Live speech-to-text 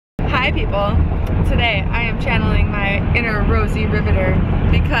Hi people. Today I am channeling my inner Rosie Riveter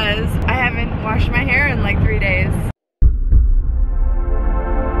because I haven't washed my hair in like 3 days.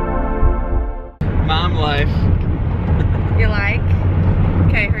 Mom life. You like?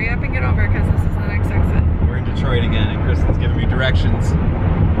 Okay, hurry up and get over because this is the next exit. We're in Detroit again and Kristen's giving me directions.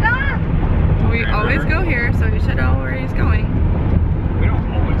 Ah! We always go here, so you should know where he's going. We don't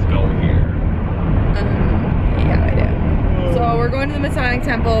always go here. Yeah, I do. So we're going to the Masonic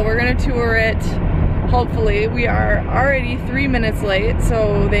Temple. We're gonna tour it. Hopefully, we are already 3 minutes late,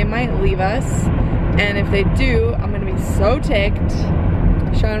 so they might leave us. And if they do, I'm gonna be so ticked.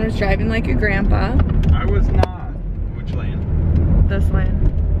 Sean was driving like a grandpa. I was not. Which lane? This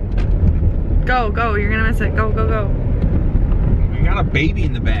lane. Go, go, you're gonna miss it. Go, go, go. We got a baby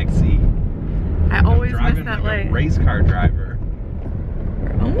in the back seat. I always miss that like light. a race car driver.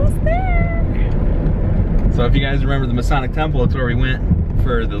 We're almost there. So if you guys remember the Masonic Temple, it's where we went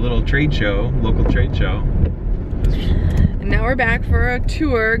for the little trade show, local trade show. And now we're back for a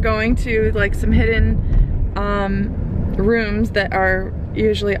tour going to like some hidden rooms that are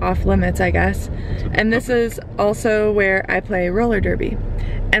usually off limits, I guess. And this is also where I play roller derby.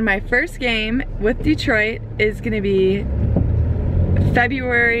 And my first game with Detroit is gonna be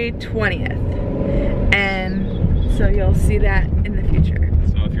February 20th. And so you'll see that in the future.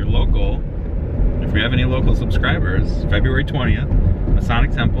 So if you're local, if we have any local subscribers, February 20th,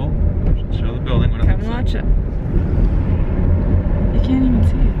 Masonic Temple, show the building. What Come watch it. You can't even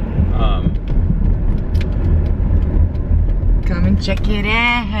see it. Come and check it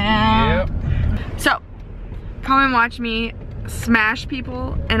out. Yep. So, come and watch me smash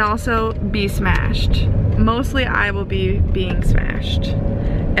people and also be smashed. Mostly I will be being smashed.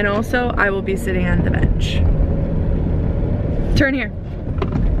 And also I will be sitting on the bench. Turn here.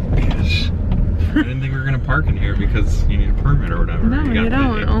 I didn't think we were gonna park in here because you need a permit or whatever. No, you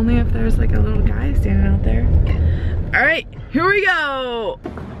don't. Only if there's like a little guy standing out there. All right, here we go.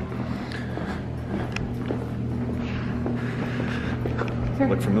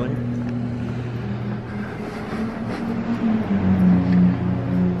 Look familiar?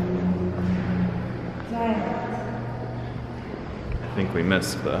 I think we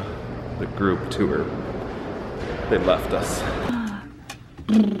missed the group tour. They left us.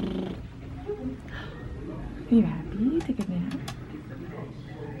 Are you happy? Take a nap.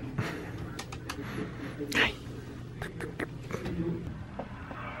 Hi.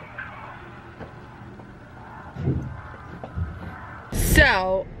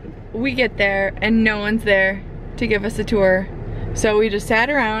 So, we get there and no one's there to give us a tour. So we just sat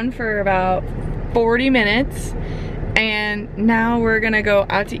around for about 40 minutes and now we're gonna go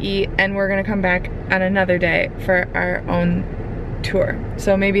out to eat and we're gonna come back on another day for our own tour.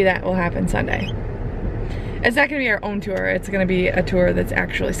 So maybe that will happen Sunday. It's not gonna be our own tour, it's gonna be a tour that's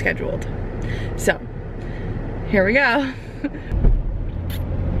actually scheduled. So, here we go.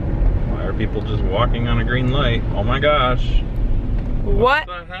 Why are people just walking on a green light? Oh my gosh. What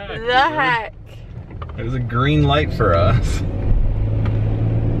the heck? the heck? There's a green light for us.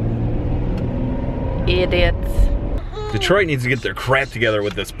 Idiots. Detroit needs to get their crap together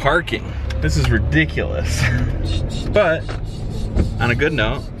with this parking. This is ridiculous. But, on a good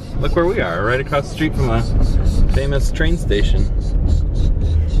note, look where we are, right across the street from a famous train station.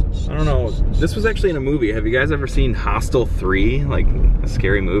 I don't know, this was actually in a movie. Have you guys ever seen Hostel 3? Like, a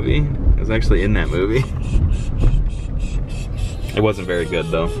scary movie? It was actually in that movie. It wasn't very good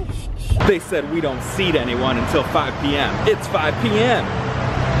though. They said we don't seat anyone until 5 p.m. It's 5 p.m.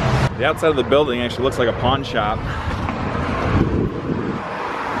 The outside of the building actually looks like a pawn shop.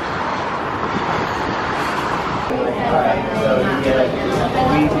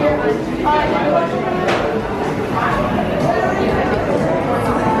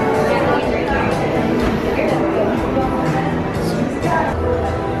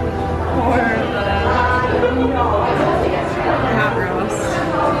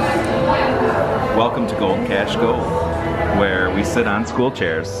 Welcome to Gold Cash Gold, where we sit on school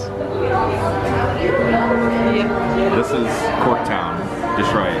chairs. This is Corktown,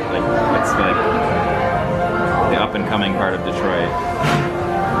 Detroit. It's like the up and coming part of Detroit.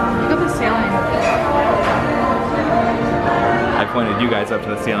 Look at the ceiling. I pointed you guys up to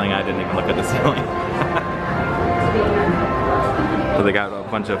the ceiling. I didn't even look at the ceiling. So they got a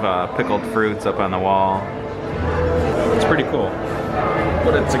bunch of pickled fruits up on the wall. It's pretty cool.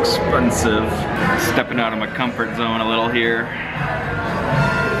 But it's expensive. Stepping out of my comfort zone a little here.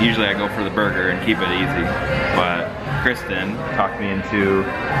 Usually I go for the burger and keep it easy. But Kristen talked me into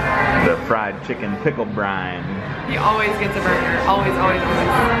the fried chicken pickle brine. He always gets a burger. Always, always, always.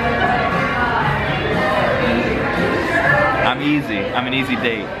 I'm easy. I'm an easy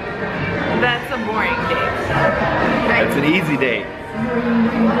date. That's a boring date. It's an easy date.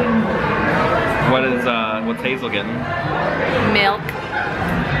 What's Hazel getting? Milk.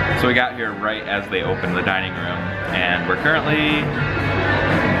 So we got here right as they opened the dining room, and we're currently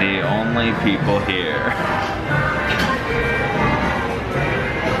the only people here.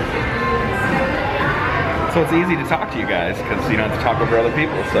 So it's easy to talk to you guys because you don't have to talk over other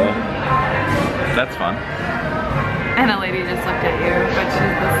people, so that's fun. And a lady just looked at you, but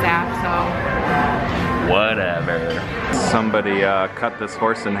she's the staff, so. Whatever. Somebody cut this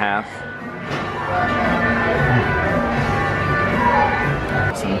horse in half.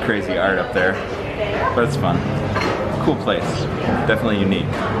 Some crazy art up there, but it's fun. Cool place, definitely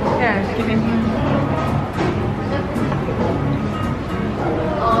unique. Yeah, give me.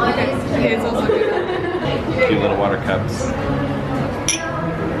 Okay, Hazel's looking at it. Cute little water cups.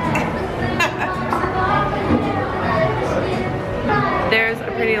 There's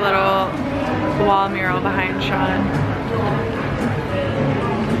a pretty little wall mural behind Sean.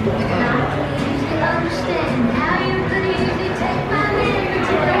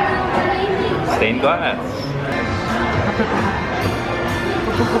 Stained glass.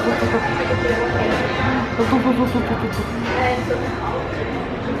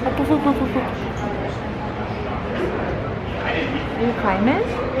 Are you climbing?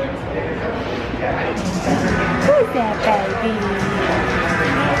 Who's that baby?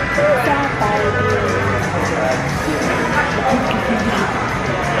 Who's that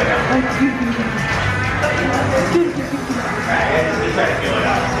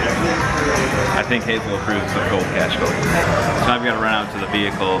I think Hazel approves of gold cash gold. So I've got to run out to the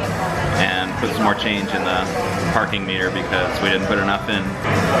vehicle and put some more change in the parking meter because we didn't put enough in.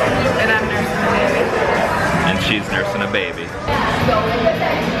 And I'm nursing a baby. And she's nursing a baby.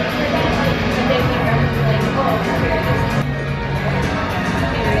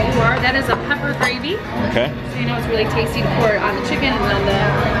 That is a pepper gravy. Okay. So you know it's really tasty to pour it on the chicken and then the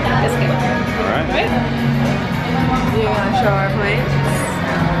biscuit. Alright. Right? You want to show our plates?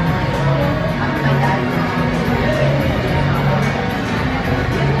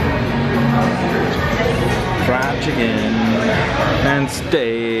 Fried chicken and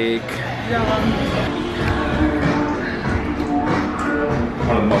steak.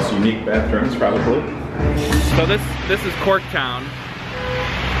 One of the most unique bathrooms, probably. So this is Corktown.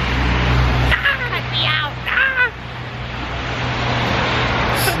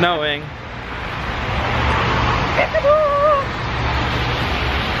 Snowing.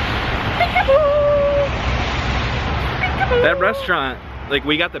 That restaurant, like,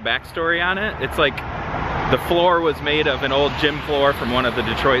 we got the backstory on it. It's like the floor was made of an old gym floor from one of the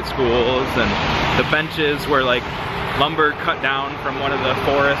Detroit schools, and the benches were like lumber cut down from one of the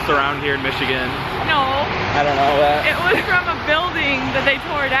forests around here in Michigan. No. I don't know that. It was from a building that they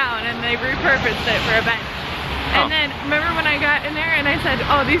tore down and they repurposed it for a bench. And then, remember when I got in there and I said,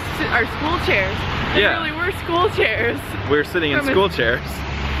 oh, these are school chairs. They really were school chairs. We were sitting in school chairs.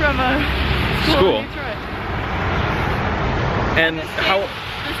 From a school in Detroit. And the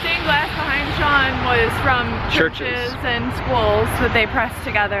stained glass behind Sean was from churches and schools that they pressed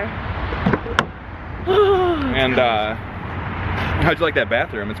together. And how'd you like that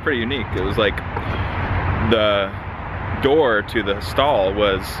bathroom? It's pretty unique. It was like the door to the stall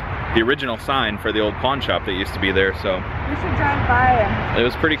was the original sign for the old pawn shop that used to be there, so We should drive by and it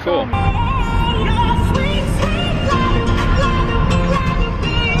was pretty cool.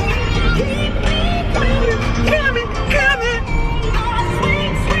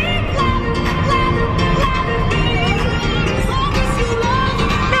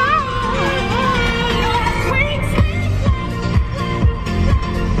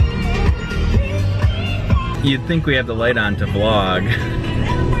 You'd think we have the light on to vlog.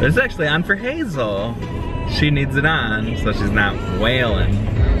 It's actually on for Hazel. She needs it on, so she's not wailing.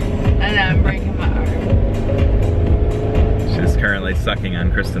 And I'm breaking my arm. She's currently sucking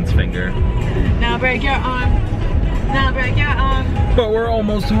on Kristen's finger. Now break your arm. Now break your arm. But we're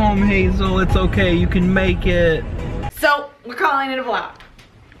almost home, Hazel. It's okay, you can make it. So, we're calling it a vlog.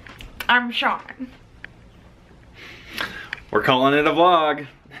 I'm Sean. We're calling it a vlog.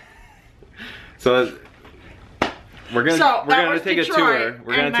 So we're gonna take a tour.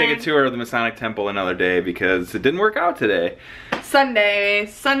 We're gonna take a tour of the Masonic Temple another day because it didn't work out today. Sunday.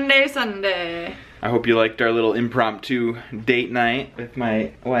 I hope you liked our little impromptu date night with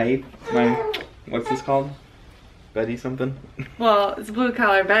my wife. What's this called? Betty something? Well, it's Blue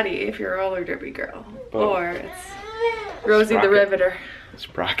Collar Betty if you're a roller derby girl. Oh. Or it's Rosie the Riveter.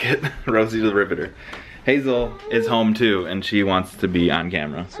 Sprocket. Rosie the Riveter. Hazel is home too, and she wants to be on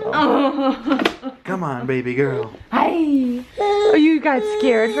camera, so. Oh. Come on, baby girl. Hi. Oh, you got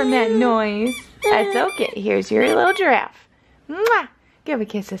scared from that noise. That's okay. Here's your little giraffe. Mwah. Give her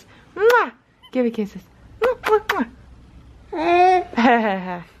kisses. Mwah. Give her kisses. Mwah, mwah,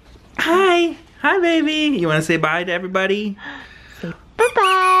 mwah. Hi. Hi, baby. You want to say bye to everybody? Say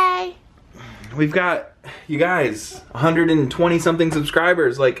bye-bye. We've got, you guys, 120 something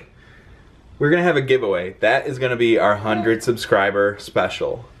subscribers. Like, we're going to have a giveaway. That is going to be our 100 subscriber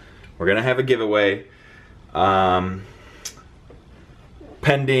special. We're going to have a giveaway.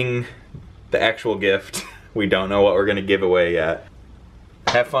 Pending the actual gift. We don't know what we're going to give away yet.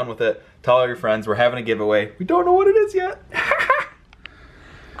 Have fun with it. Tell all your friends we're having a giveaway. We don't know what it is yet.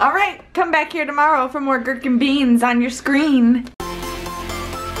 All right, come back here tomorrow for more gherkin beans on your screen.